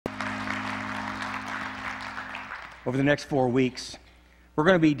over the next 4 weeks, we're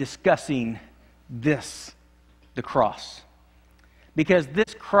going to be discussing this, the cross. Because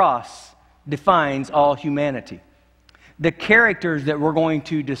this cross defines all humanity. The characters that we're going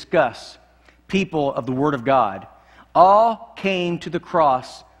to discuss, people of the Word of God, all came to the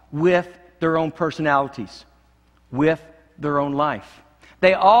cross with their own personalities, with their own life.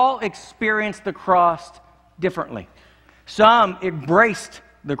 They all experienced the cross differently. Some embraced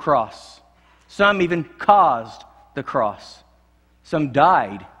the cross. Some even caused the cross. Some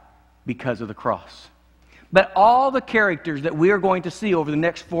died because of the cross. But all the characters that we are going to see over the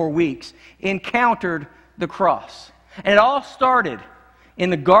next 4 weeks encountered the cross. And it all started in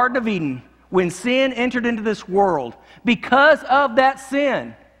the Garden of Eden when sin entered into this world. Because of that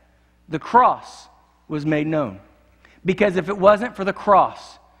sin, the cross was made known. Because if it wasn't for the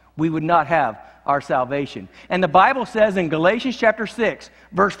cross, we would not have our salvation. And the Bible says in Galatians chapter 6,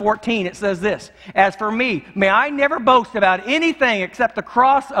 verse 14, it says this, "As for me, may I never boast about anything except the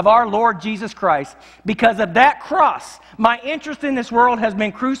cross of our Lord Jesus Christ. Because of that cross, my interest in this world has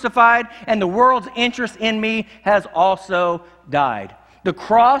been crucified, and the world's interest in me has also died." The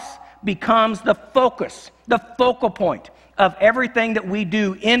cross becomes the focus, the focal point of everything that we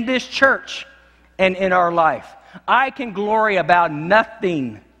do in this church and in our life. I can glory about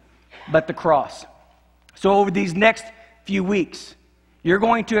nothing but the cross. So over these next few weeks, you're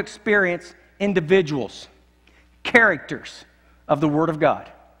going to experience individuals, characters of the Word of God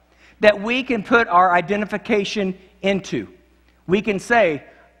that we can put our identification into. We can say,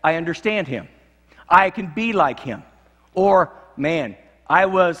 I understand him. I can be like him. Or, man, I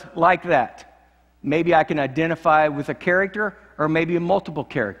was like that. Maybe I can identify with a character or maybe multiple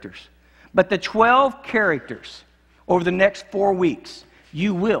characters. But the 12 characters over the next 4 weeks,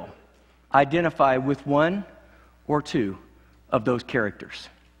 you will identify with one or two of those characters.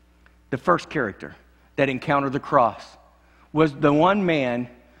 The first character that encountered the cross was the one man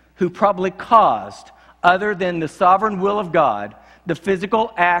who probably caused, other than the sovereign will of God, the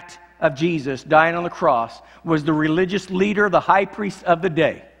physical act of Jesus dying on the cross, was the religious leader, the high priest of the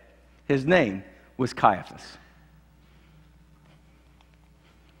day. His name was Caiaphas.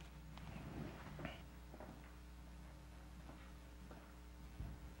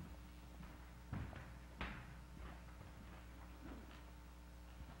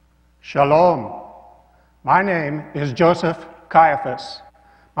 Shalom. My name is Joseph Caiaphas.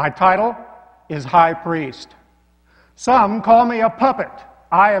 My title is High Priest. Some call me a puppet.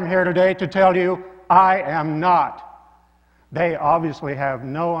 I am here today to tell you I am not. They obviously have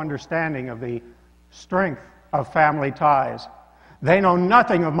no understanding of the strength of family ties. They know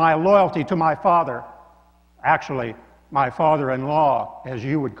nothing of my loyalty to my father. Actually, my father-in-law, as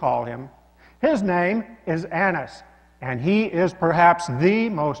you would call him. His name is Annas, and he is perhaps the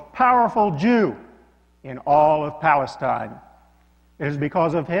most powerful Jew in all of Palestine. It is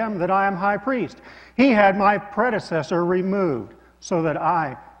because of him that I am high priest. He had my predecessor removed so that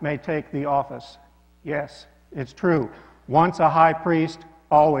I may take the office. Yes, it's true. Once a high priest,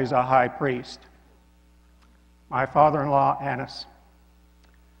 always a high priest. My father-in-law, Annas,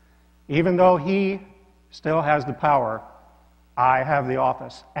 even though he still has the power, I have the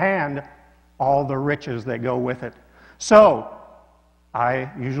office and all the riches that go with it. So, I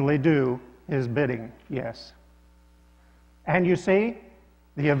usually do his bidding, yes. And you see,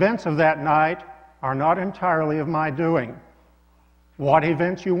 the events of that night are not entirely of my doing. What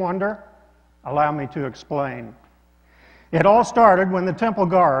events, you wonder? Allow me to explain. It all started when the temple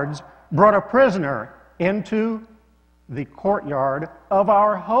guards brought a prisoner into the courtyard of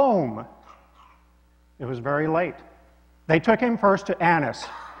our home. It was very late. They took him first to Annas,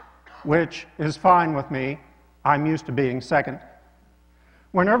 which is fine with me. I'm used to being second.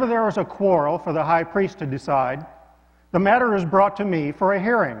 Whenever there is a quarrel for the high priest to decide, the matter is brought to me for a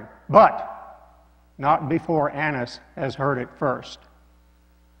hearing, but not before Annas has heard it first.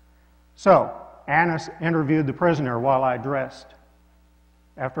 So, Annas interviewed the prisoner while I dressed.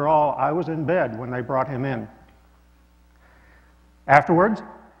 After all, I was in bed when they brought him in. Afterwards,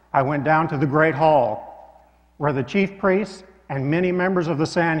 I went down to the great hall, where the chief priests and many members of the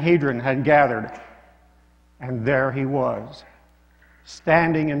Sanhedrin had gathered. And there he was,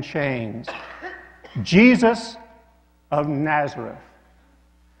 standing in chains, Jesus of Nazareth.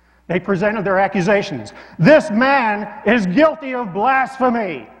 They presented their accusations. This man is guilty of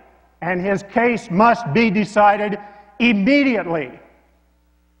blasphemy, and his case must be decided immediately.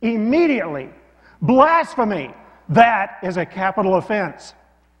 Immediately. Blasphemy, that is a capital offense,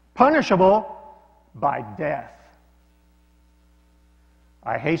 punishable by death.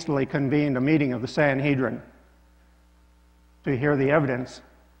 I hastily convened a meeting of the Sanhedrin to hear the evidence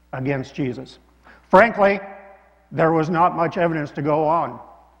against Jesus. Frankly, there was not much evidence to go on.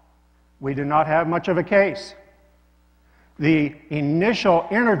 We did not have much of a case. The initial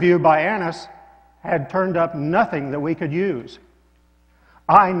interview by Annas had turned up nothing that we could use.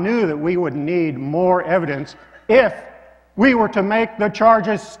 I knew that we would need more evidence if we were to make the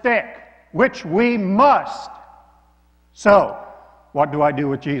charges stick, which we must. So, what do I do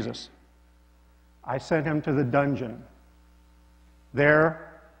with Jesus? I sent him to the dungeon.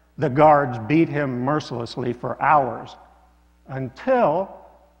 There, the guards beat him mercilessly for hours until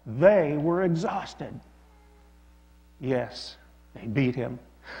they were exhausted. Yes, they beat him.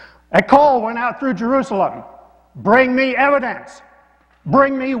 A call went out through Jerusalem. Bring me evidence.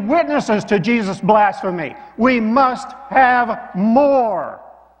 Bring me witnesses to Jesus' blasphemy. We must have more.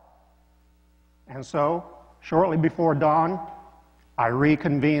 And so, shortly before dawn, I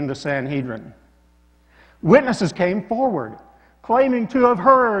reconvened the Sanhedrin. Witnesses came forward, claiming to have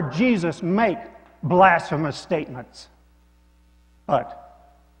heard Jesus make blasphemous statements.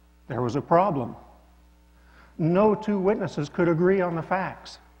 But there was a problem. No two witnesses could agree on the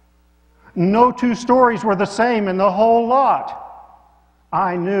facts. No two stories were the same in the whole lot.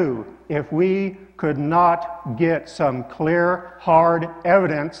 I knew if we could not get some clear, hard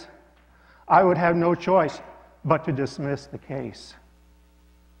evidence, I would have no choice but to dismiss the case.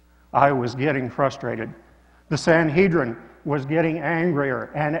 I was getting frustrated. The Sanhedrin was getting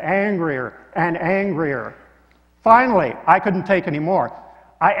angrier and angrier and angrier. Finally, I couldn't take any more.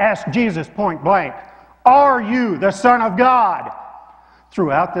 I asked Jesus point blank, "Are you the Son of God?"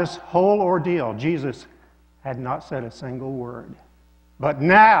 Throughout this whole ordeal, Jesus had not said a single word. But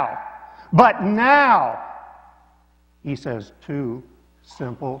now, he says two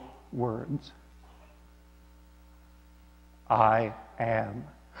simple words. I am.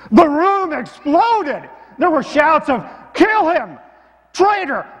 The room exploded. There were shouts of, "Kill him!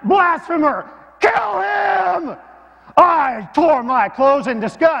 Traitor! Blasphemer! Kill him!" I tore my clothes in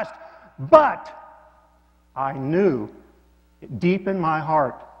disgust, but I knew deep in my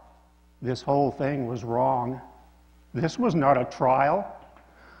heart this whole thing was wrong. This was not a trial.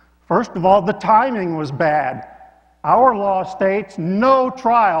 First of all, the timing was bad. Our law states no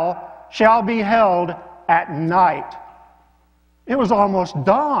trial shall be held at night. It was almost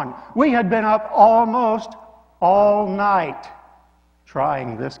dawn. We had been up almost all night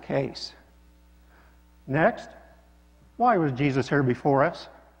trying this case. Next, why was Jesus here before us?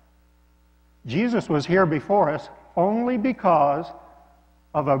 Jesus was here before us only because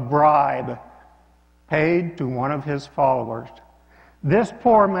of a bribe paid to one of his followers. This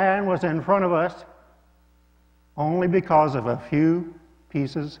poor man was in front of us only because of a few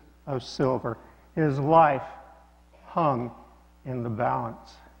pieces of silver. His life hung in the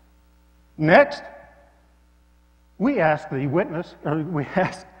balance. Next, we asked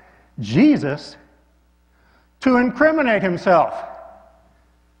Jesus to incriminate himself,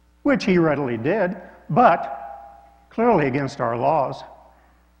 which he readily did, but clearly against our laws.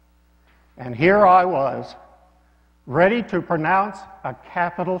 And here I was, ready to pronounce a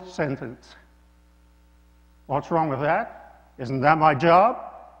capital sentence. What's wrong with that? Isn't that my job?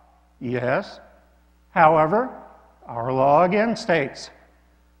 Yes. However, our law again states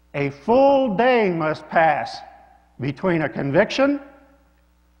a full day must pass between a conviction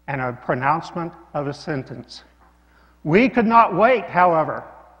and a pronouncement of a sentence. We could not wait, however.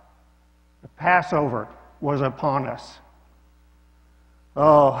 The Passover was upon us.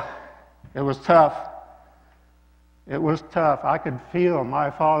 Oh, it was tough. It was tough. I could feel my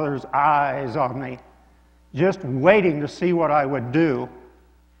Father's eyes on me, just waiting to see what I would do.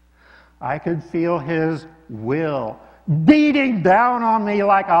 I could feel his will beating down on me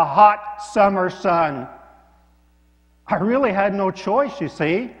like a hot summer sun. I really had no choice, you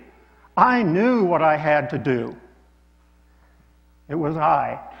see. I knew what I had to do. It was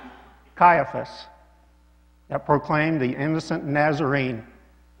I, Caiaphas, that proclaimed the innocent Nazarene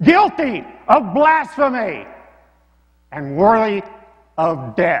guilty of blasphemy and worthy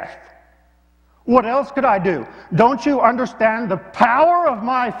of death. What else could I do? Don't you understand the power of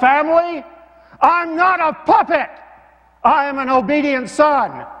my family? I'm not a puppet. I am an obedient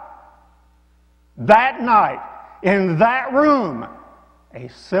son. That night, in that room, a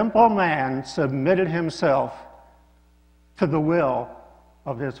simple man submitted himself to the will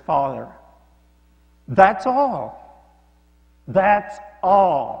of his Father. That's all. That's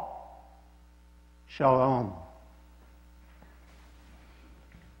all. Shalom.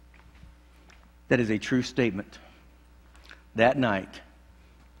 That is a true statement. That night,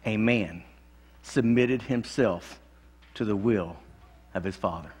 a man submitted himself to the will of his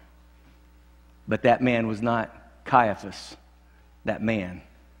Father. But that man was not Caiaphas. That man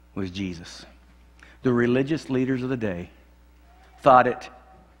was Jesus. the religious leaders of the day thought it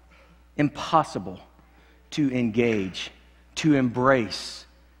impossible to engage, to embrace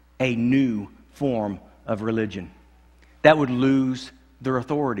a new form of religion that would lose their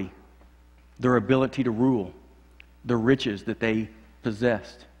authority, their ability to rule, the riches that they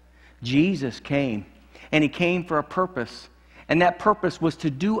possessed. Jesus came, and he came for a purpose, and that purpose was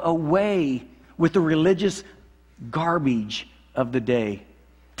to do away with the religious garbage of the day,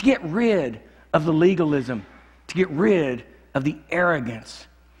 to get rid of the legalism, to get rid of the arrogance,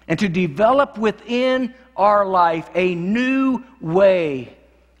 and to develop within our life a new way,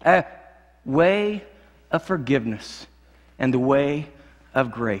 a way of forgiveness and the way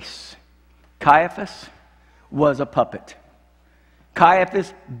of grace. Caiaphas was a puppet.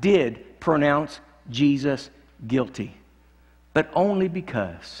 Caiaphas did pronounce Jesus guilty, but only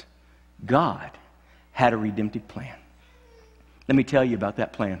because God had a redemptive plan. Let me tell you about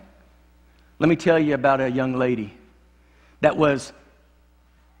that plan. Let me tell you about a young lady that was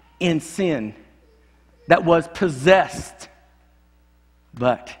in sin, that was possessed,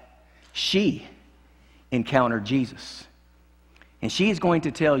 but she encountered Jesus. And she is going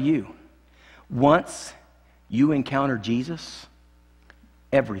to tell you, once you encounter Jesus,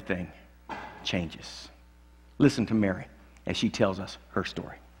 everything changes. Listen to Mary as she tells us her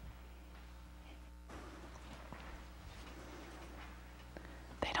story.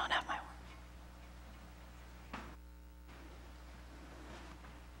 They don't have my one.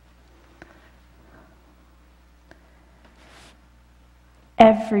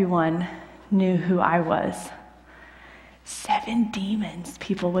 Everyone knew who I was. 7 demons,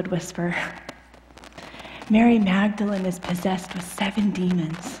 people would whisper. Mary Magdalene is possessed with 7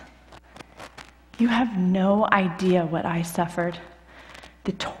 demons. You have no idea what I suffered.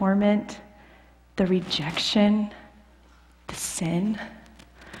 The torment, the rejection, the sin.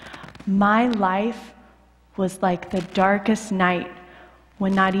 My life was like the darkest night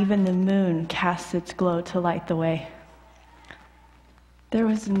when not even the moon casts its glow to light the way. There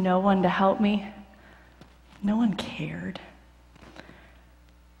was no one to help me. No one cared.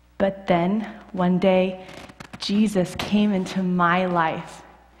 But then, one day, Jesus came into my life.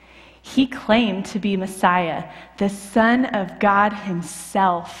 He claimed to be Messiah, the Son of God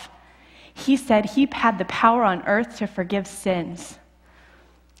himself. He said he had the power on earth to forgive sins.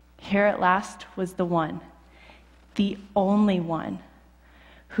 Here at last was the one, the only one,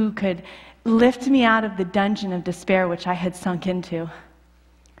 who could lift me out of the dungeon of despair which I had sunk into.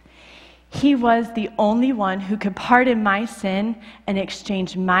 He was the only one who could pardon my sin and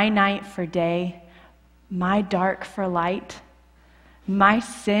exchange my night for day, my dark for light, my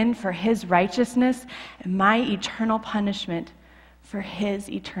sin for his righteousness, and my eternal punishment for his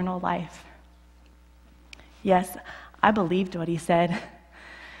eternal life. Yes, I believed what he said.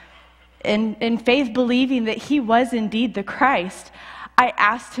 In faith, believing that he was indeed the Christ, I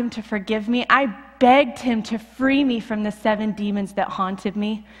asked him to forgive me. I begged him to free me from the 7 demons that haunted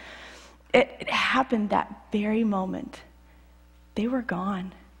me. It happened that very moment. They were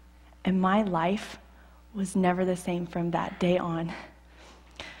gone, and my life was never the same from that day on.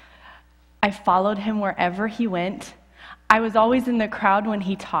 I followed him wherever he went. I was always in the crowd when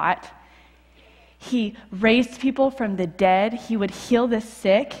he taught. He raised people from the dead. He would heal the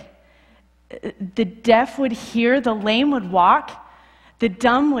sick. The deaf would hear, the lame would walk, the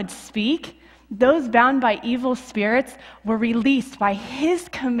dumb would speak. Those bound by evil spirits were released by his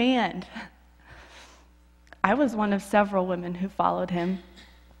command. I was one of several women who followed him.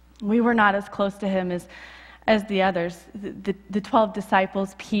 We were not as close to him as the others, the 12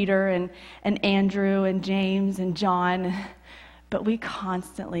 disciples, Peter and Andrew and James and John, but we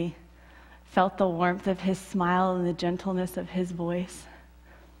constantly felt the warmth of his smile and the gentleness of his voice.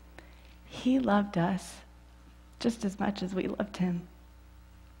 He loved us just as much as we loved him.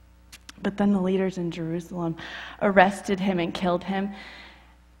 But then the leaders in Jerusalem arrested him and killed him.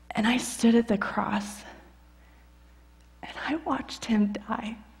 And I stood at the cross and I watched him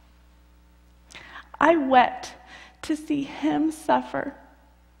die. I wept to see him suffer.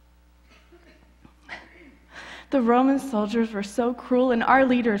 The Roman soldiers were so cruel, and our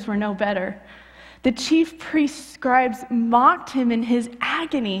leaders were no better. The chief priests, scribes mocked him in his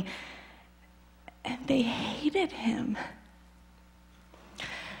agony, and they hated him.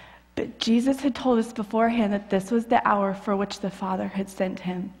 But Jesus had told us beforehand that this was the hour for which the Father had sent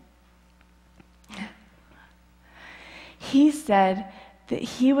him. He said that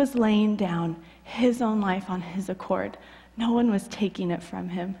he was laying down his own life on his accord. No one was taking it from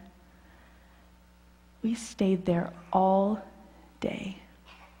him. We stayed there all day.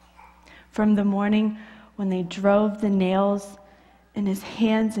 From the morning when they drove the nails and his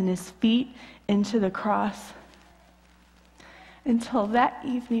hands and his feet into the cross. Until that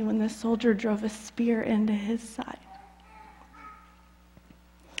evening when the soldier drove a spear into his side.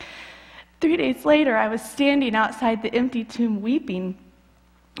 3 days later, I was standing outside the empty tomb weeping,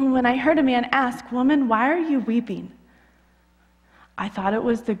 when I heard a man ask, "Woman, why are you weeping?" I thought it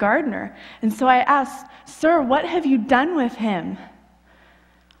was the gardener, and so I asked, "Sir, what have you done with him?"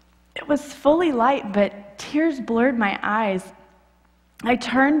 It was fully light, but tears blurred my eyes. I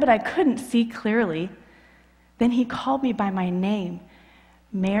turned, but I couldn't see clearly. Then he called me by my name,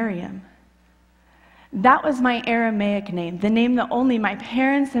 Miriam. That was my Aramaic name, the name that only my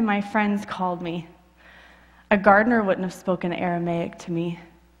parents and my friends called me. A gardener wouldn't have spoken Aramaic to me.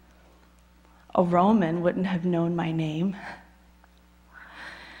 A Roman wouldn't have known my name.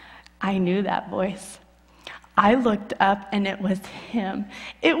 I knew that voice. I looked up and it was him.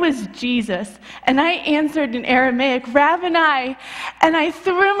 It was Jesus. And I answered in Aramaic, "Rabboni." And I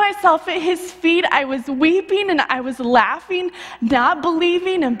threw myself at his feet. I was weeping and I was laughing, not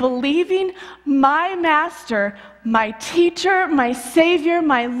believing and believing. My master, my teacher, my Savior,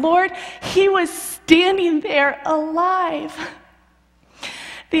 my Lord, he was standing there alive.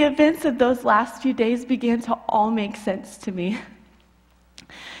 The events of those last few days began to all make sense to me.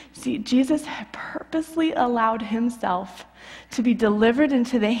 See, Jesus had purposely allowed himself to be delivered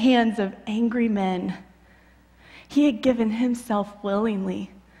into the hands of angry men. He had given himself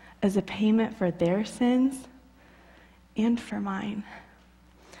willingly as a payment for their sins and for mine.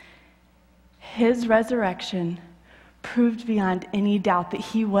 His resurrection proved beyond any doubt that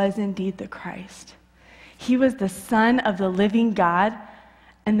he was indeed the Christ. He was the Son of the living God,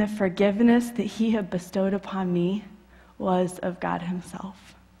 and the forgiveness that he had bestowed upon me was of God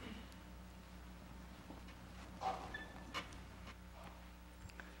himself.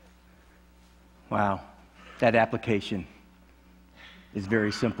 Wow, that application is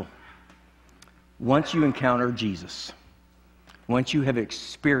very simple. Once you encounter Jesus, once you have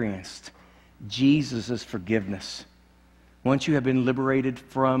experienced Jesus' forgiveness, once you have been liberated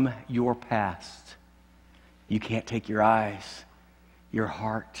from your past, you can't take your eyes, your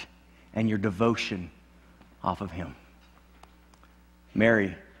heart, and your devotion off of him.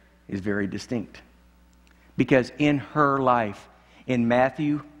 Mary is very distinct because in her life, in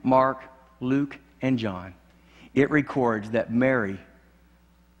Matthew, Mark, Luke, and John, it records that Mary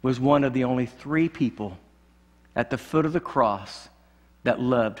was one of the only 3 people at the foot of the cross that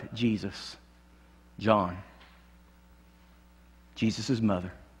loved Jesus. John, Jesus'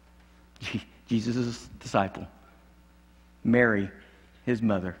 mother, Jesus' disciple, Mary, his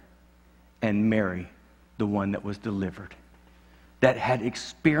mother, and Mary, the one that was delivered, that had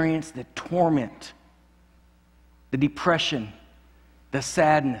experienced the torment, the depression, the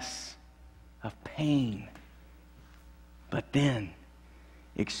sadness of pain, but then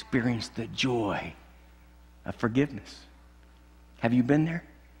experienced the joy of forgiveness. Have you been there?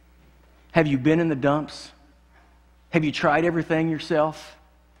 Have you been in the dumps? Have you tried everything yourself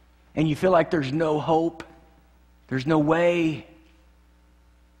and you feel like there's no hope, there's no way,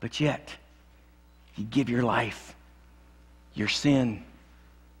 but yet you give your life, your sin,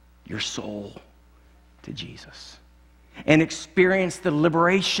 your soul to Jesus and experience the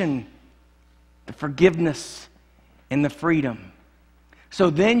liberation, the forgiveness, and the freedom. So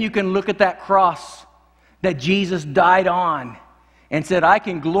then you can look at that cross that Jesus died on and said, "I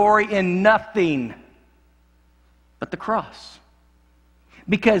can glory in nothing but the cross."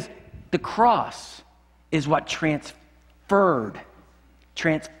 Because the cross is what transformed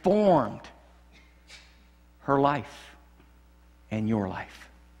her life and your life.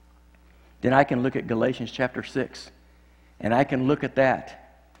 Then I can look at Galatians chapter 6, and I can look at that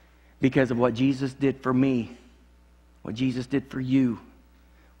because of what Jesus did for me, what Jesus did for you,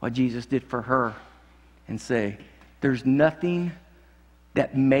 what Jesus did for her, and say, there's nothing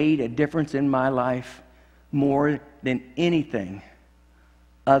that made a difference in my life more than anything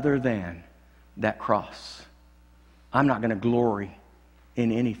other than that cross. I'm not going to glory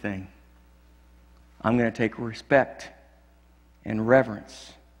in anything. I'm going to take respect and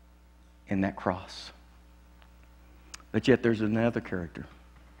reverence in that cross. But yet there's another character,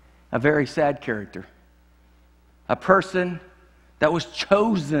 a very sad character, a person that was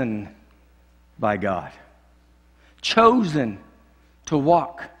chosen by God, chosen to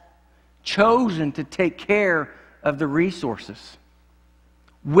walk, chosen to take care of the resources,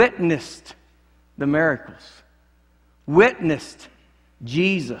 witnessed the miracles, witnessed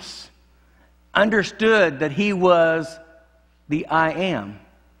Jesus, understood that he was the I am,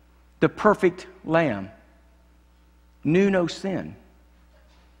 the perfect Lamb, knew no sin,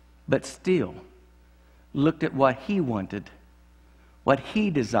 but still looked at what he wanted, what he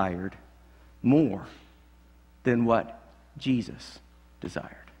desired more than what Jesus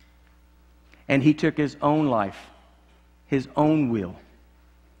desired. And he took his own life, his own will,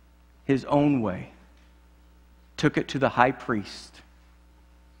 his own way, took it to the high priest.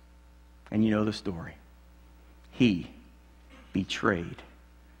 And you know the story. He betrayed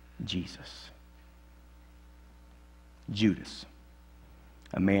Jesus. Judas,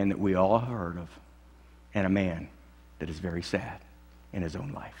 a man that we all have heard of, and a man that is very sad in his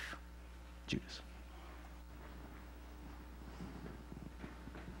own life. Judas.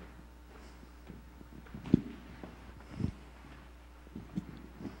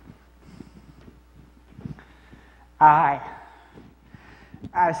 I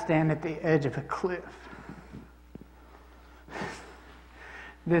stand at the edge of a cliff.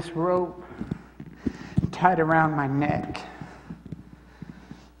 This rope tied around my neck,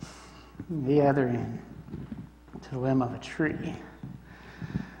 the other end to the limb of a tree.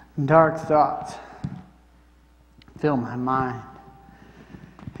 Dark thoughts fill my mind,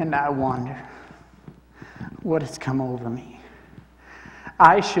 and I wonder what has come over me.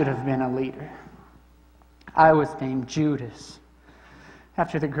 I should have been a leader. I was named Judas,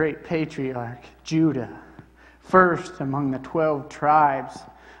 after the great patriarch Judah, first among the 12 tribes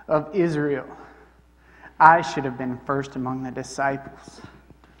of Israel. I should have been first among the disciples,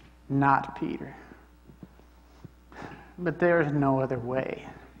 not Peter. But there is no other way.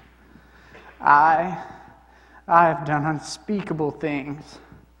 I have done unspeakable things.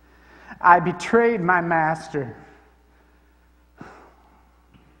 I betrayed my master.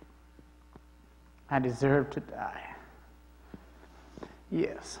 I deserve to die.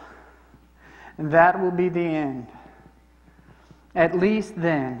 Yes. And that will be the end. At least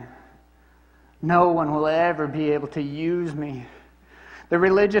then, no one will ever be able to use me. The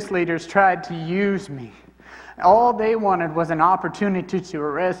religious leaders tried to use me. All they wanted was an opportunity to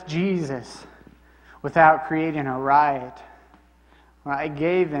arrest Jesus without creating a riot. Well, I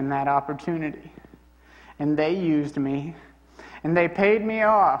gave them that opportunity, and they used me, and they paid me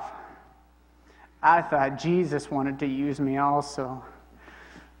off. I thought Jesus wanted to use me also.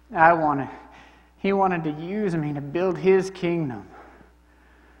 He wanted to use me to build his kingdom.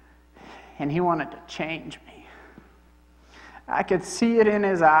 And he wanted to change me. I could see it in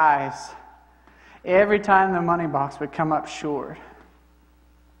his eyes every time the money box would come up short.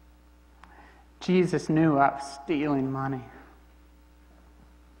 Jesus knew I was stealing money.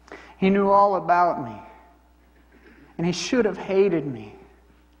 He knew all about me. And he should have hated me.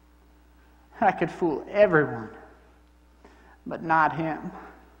 I could fool everyone, but not him.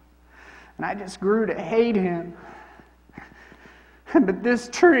 And I just grew to hate him. But this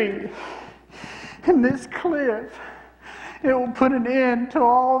tree and this cliff, it will put an end to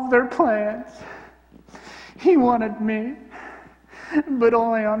all of their plans. He wanted me, but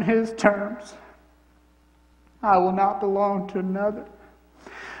only on his terms. I will not belong to another.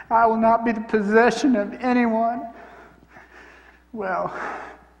 I will not be the possession of anyone. Well,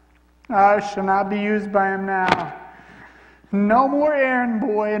 I shall not be used by him now. No more errand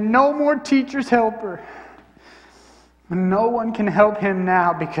boy and no more teacher's helper. No one can help him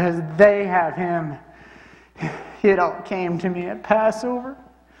now because they have him. It all came to me at Passover.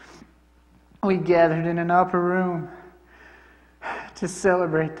 We gathered in an upper room to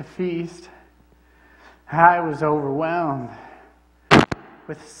celebrate the feast. I was overwhelmed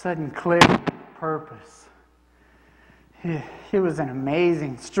with a sudden clarity of purpose. It was an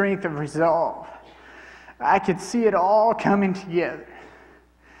amazing strength of resolve. I could see it all coming together.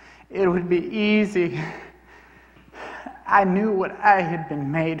 It would be easy. I knew what I had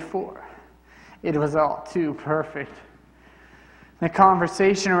been made for. It was all too perfect. The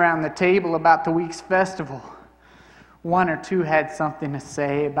conversation around the table about the week's festival, one or two had something to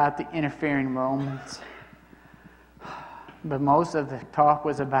say about the interfering Romans. But most of the talk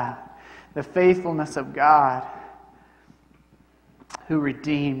was about the faithfulness of God, who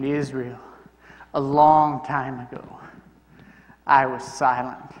redeemed Israel a long time ago. I was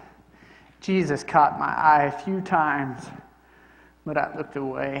silent. Jesus caught my eye a few times, but I looked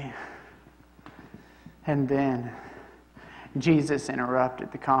away. And then Jesus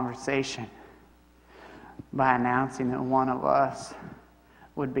interrupted the conversation by announcing that one of us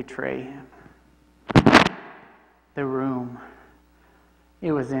would betray him. The room,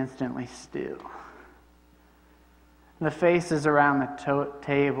 it was instantly still. The faces around the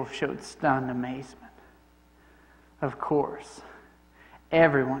table showed stunned amazement. Of course,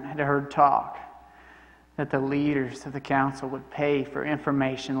 everyone had heard talk that the leaders of the council would pay for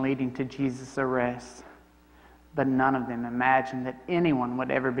information leading to Jesus' arrest, but none of them imagined that anyone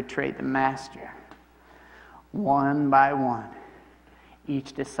would ever betray the Master. One by one,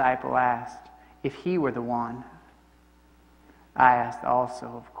 Each disciple asked if he were the one. I asked also,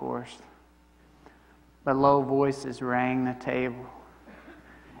 of course. But low voices rang the table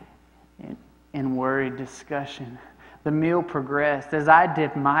in worried discussion. The meal progressed. As I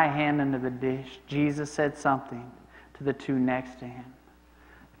dipped my hand into the dish, Jesus said something to the two next to him,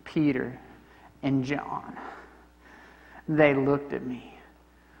 Peter and John. They looked at me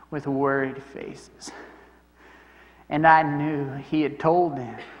with worried faces. And I knew he had told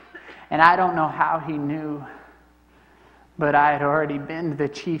them. And I don't know how he knew, but I had already been to the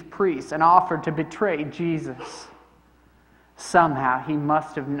chief priest and offered to betray Jesus. Somehow he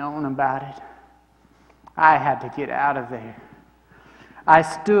must have known about it. I had to get out of there. I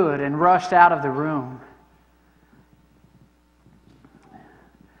stood and rushed out of the room.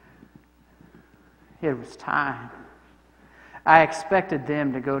 It was time. I expected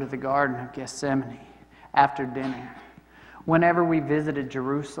them to go to the Garden of Gethsemane after dinner. Whenever we visited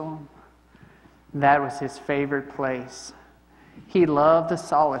Jerusalem, that was his favorite place. He loved the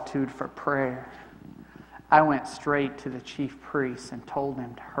solitude for prayer. I went straight to the chief priest and told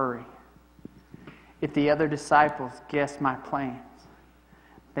him to hurry. If the other disciples guessed my plans,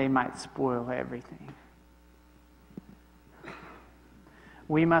 they might spoil everything.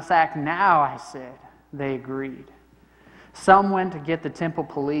 We must act now, I said. They agreed. Some went to get the temple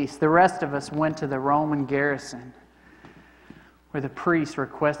police. The rest of us went to the Roman garrison, where the priest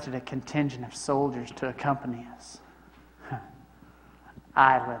requested a contingent of soldiers to accompany us.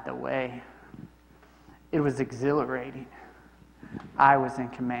 I led the way. It was exhilarating. I was in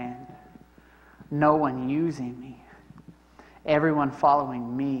command. No one using me. Everyone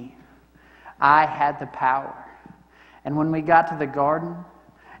following me. I had the power. And when we got to the garden,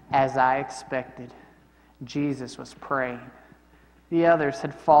 as I expected, Jesus was praying. The others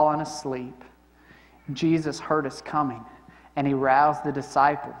had fallen asleep. Jesus heard us coming, and he roused the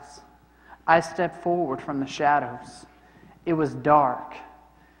disciples. I stepped forward from the shadows. It was dark,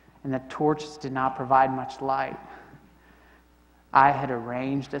 and the torches did not provide much light. I had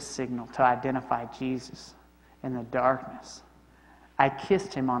arranged a signal to identify Jesus in the darkness. I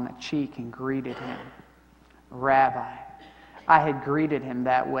kissed him on the cheek and greeted him. Rabbi. I had greeted him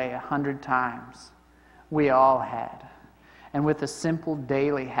that way 100 times. We all had. And with a simple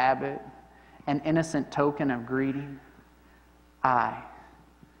daily habit, an innocent token of greeting, I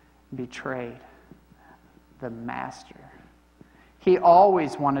betrayed the master. He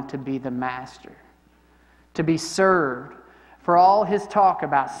always wanted to be the master, to be served. For all his talk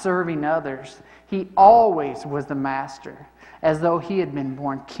about serving others, he always was the master, as though he had been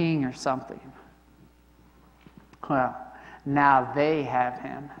born king or something. Well, now they have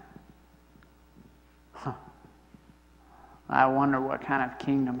him. I wonder what kind of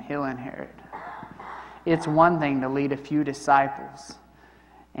kingdom he'll inherit. It's one thing to lead a few disciples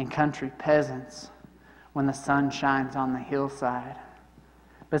and country peasants when the sun shines on the hillside.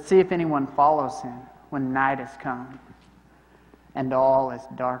 But see if anyone follows him when night has come and all is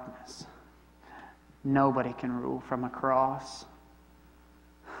darkness. Nobody can rule from a cross.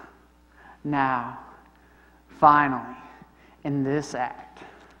 Now, finally, in this act,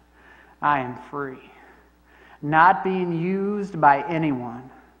 I am free. Not being used by anyone.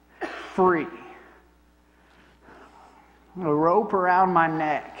 Free. A rope around my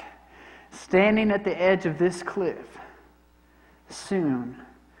neck. Standing at the edge of this cliff. Soon,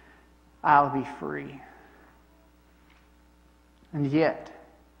 I'll be free. And yet,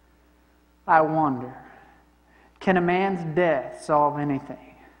 I wonder, can a man's death solve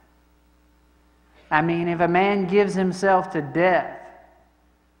anything? I mean, if a man gives himself to death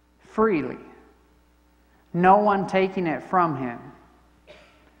freely, no one taking it from him,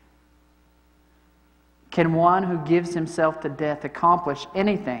 can one who gives himself to death accomplish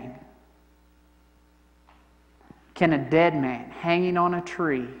anything? Can a dead man hanging on a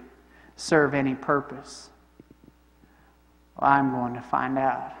tree serve any purpose? Well, I'm going to find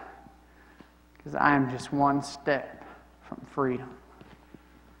out, because I am just one step from freedom.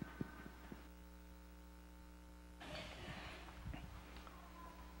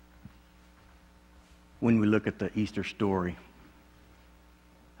 When we look at the Easter story,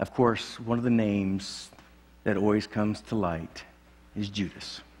 of course, one of the names that always comes to light is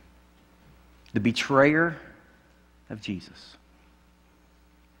Judas, the betrayer of Jesus.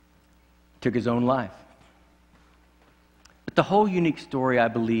 Took his own life. But the whole unique story, I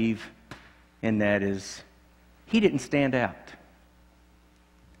believe, in that is he didn't stand out.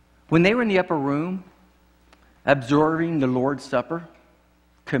 When they were in the upper room, observing the Lord's Supper,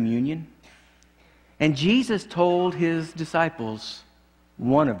 communion, and Jesus told his disciples,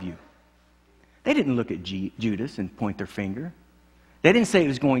 one of you. They didn't look at Judas and point their finger. They didn't say it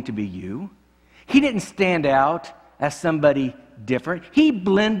was going to be you. He didn't stand out as somebody different. He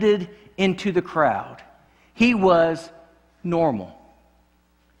blended into the crowd. He was normal.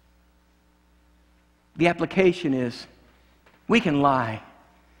 The application is, we can lie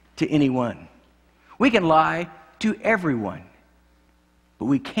to anyone. We can lie to everyone. But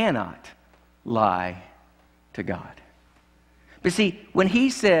we cannot lie to God. But see, when he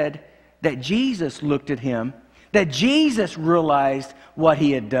said that Jesus looked at him, that Jesus realized what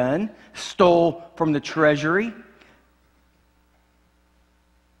he had done, stole from the treasury,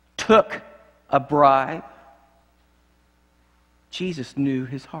 took a bribe, Jesus knew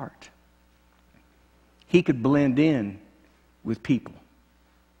his heart. He could blend in with people,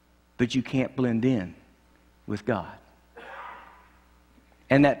 but you can't blend in with God.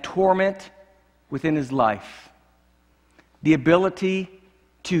 And that torment within his life, the ability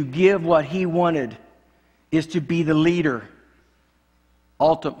to give what he wanted, is to be the leader,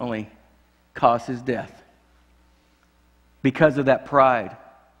 ultimately caused his death. Because of that pride,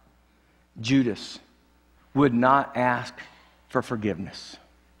 Judas would not ask for forgiveness,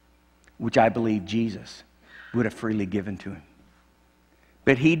 which I believe Jesus would have freely given to him.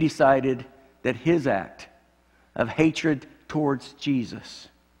 But he decided that his act of hatred towards Jesus,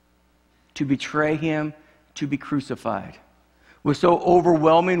 to betray him, to be crucified, was so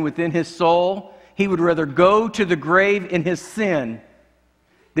overwhelming within his soul, he would rather go to the grave in his sin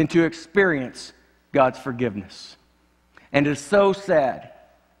than to experience God's forgiveness. And it is so sad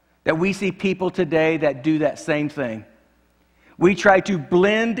that we see people today that do that same thing. We try to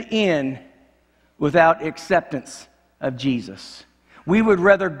blend in without acceptance of Jesus. We would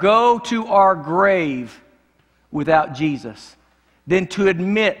rather go to our grave without Jesus than to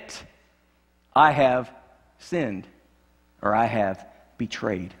admit, I have sinned or I have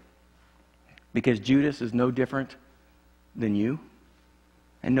betrayed. Because Judas is no different than you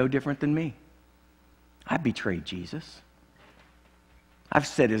and no different than me. I betrayed Jesus. I've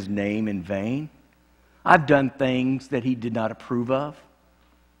said his name in vain. I've done things that he did not approve of.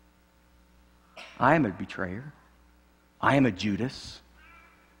 I am a betrayer. I am a Judas.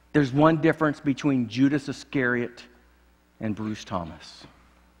 There's one difference between Judas Iscariot and Bruce Thomas.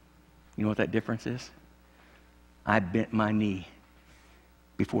 You know what that difference is? I bent my knee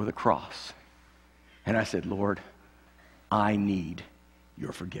before the cross. And I said, Lord, I need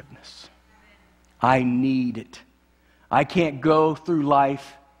your forgiveness. I need it. I can't go through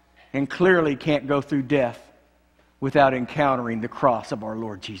life and clearly can't go through death without encountering the cross of our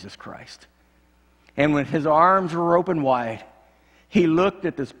Lord Jesus Christ. And when his arms were open wide, he looked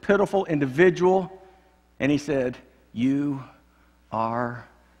at this pitiful individual and he said, you are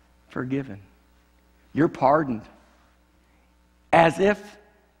forgiven. You're pardoned. As if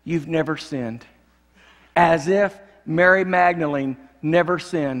you've never sinned. As if Mary Magdalene never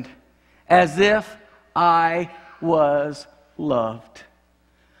sinned. As if I was loved.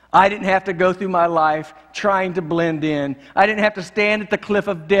 I didn't have to go through my life trying to blend in. I didn't have to stand at the cliff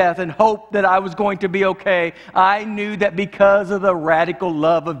of death and hope that I was going to be okay. I knew that because of the radical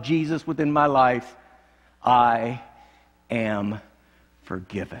love of Jesus within my life, I am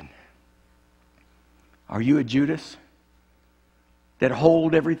forgiven. Are you a Judas that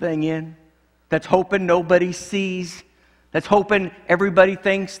hold everything in? That's hoping nobody sees? That's hoping everybody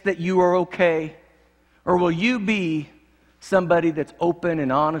thinks that you are okay? Or will you be somebody that's open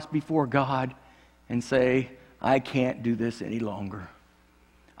and honest before God and say, I can't do this any longer.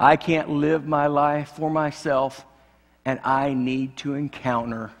 I can't live my life for myself, and I need to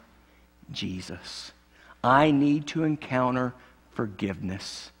encounter Jesus. I need to encounter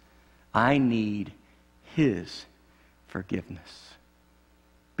forgiveness. I need his forgiveness.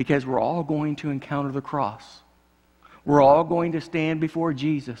 Because we're all going to encounter the cross. We're all going to stand before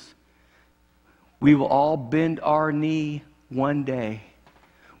Jesus. We will all bend our knee one day,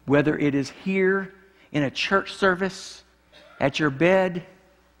 whether it is here in a church service, at your bed,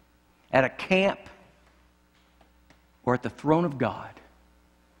 at a camp, or at the throne of God.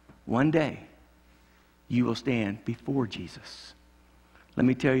 One day, you will stand before Jesus. Let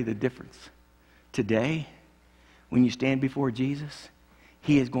me tell you the difference. Today, when you stand before Jesus,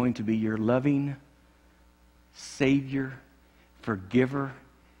 he is going to be your loving Savior, forgiver,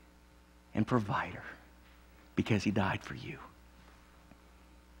 and provider, because he died for you.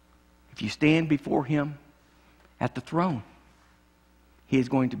 If you stand before him at the throne, he is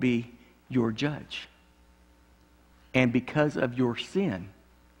going to be your judge. And because of your sin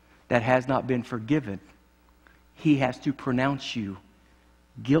that has not been forgiven, he has to pronounce you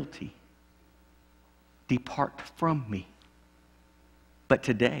guilty. Depart from me. But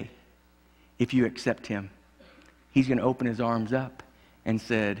today, if you accept him, he's going to open his arms up and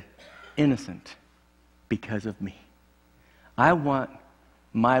said, innocent because of me. I want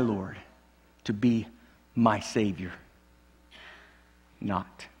my Lord to be my Savior,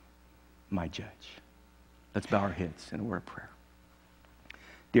 not my judge. Let's bow our heads in a word of prayer.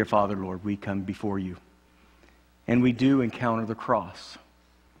 Dear Father, Lord, we come before you, and we do encounter the cross.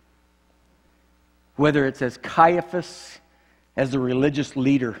 Whether it's as Caiaphas, as the religious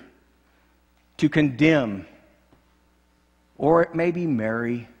leader, to condemn, or it may be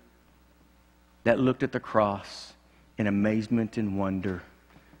Mary that looked at the cross in amazement and wonder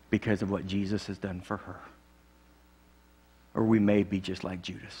because of what Jesus has done for her. Or we may be just like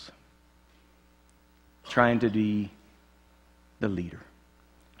Judas, trying to be the leader,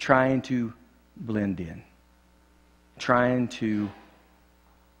 trying to blend in, trying to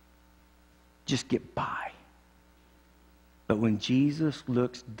just get by. But when Jesus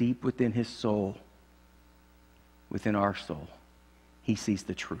looks deep within his soul, within our soul, he sees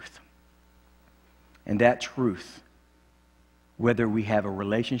the truth. And that truth, whether we have a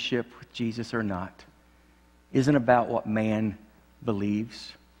relationship with Jesus or not, isn't about what man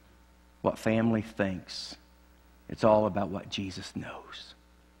believes, what family thinks. It's all about what Jesus knows.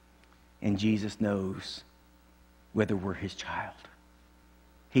 And Jesus knows whether we're his child.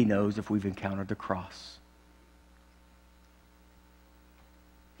 He knows if we've encountered the cross.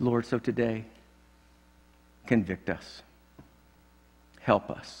 Lord, so today, convict us.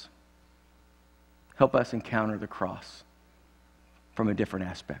 Help us. Help us encounter the cross from a different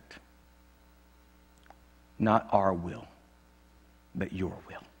aspect. Not our will, but your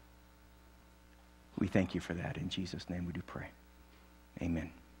will. We thank you for that. In Jesus' name we do pray. Amen.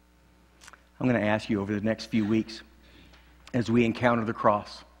 I'm going to ask you over the next few weeks, as we encounter the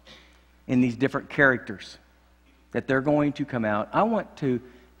cross in these different characters that they're going to come out, I want to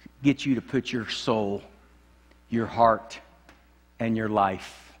get you to put your soul, your heart, and your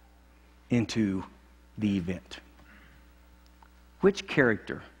life into the event. Which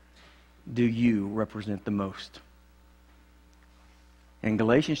character do you represent the most? In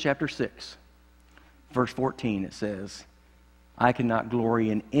Galatians chapter 6, verse 14, it says, I cannot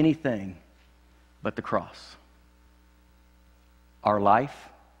glory in anything but the cross. Our life,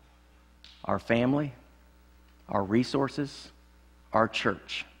 our family, our resources, our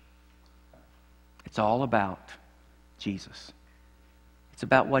church. It's all about Jesus. It's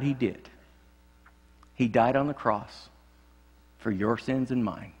about what he did. He died on the cross for your sins and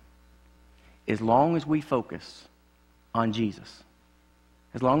mine. As long as we focus on Jesus,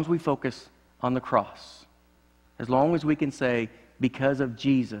 as long as we focus on the cross, as long as we can say, because of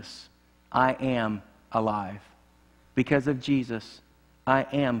Jesus, I am alive. Because of Jesus, I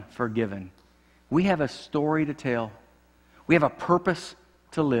am forgiven. We have a story to tell. We have a purpose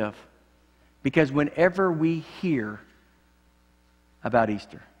to live. Because whenever we hear about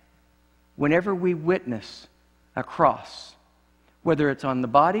Easter, whenever we witness a cross, whether it's on the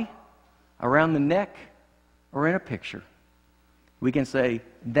body, around the neck, or in a picture, we can say,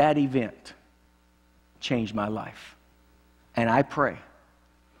 that event changed my life. And I pray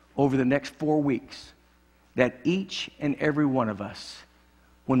over the next 4 weeks that each and every one of us,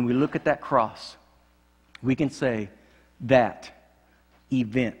 when we look at that cross, we can say that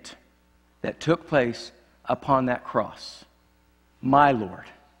event that took place upon that cross, my Lord,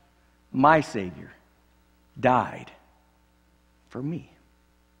 my Savior, died for me.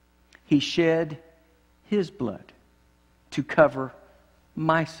 He shed his blood to cover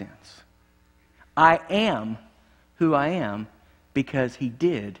my sins. I am who I am because he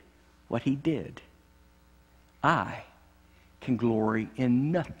did what he did. I can glory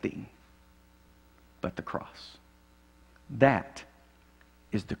in nothing but the cross. That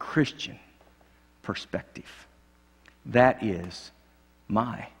is the Christian perspective. That is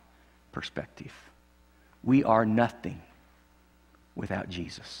my perspective. We are nothing without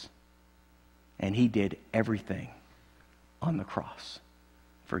Jesus. And he did everything on the cross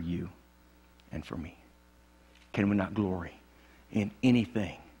for you and for me. Can we not glory in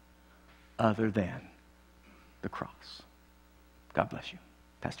anything other than the cross? God bless you.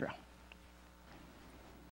 Pastor Al.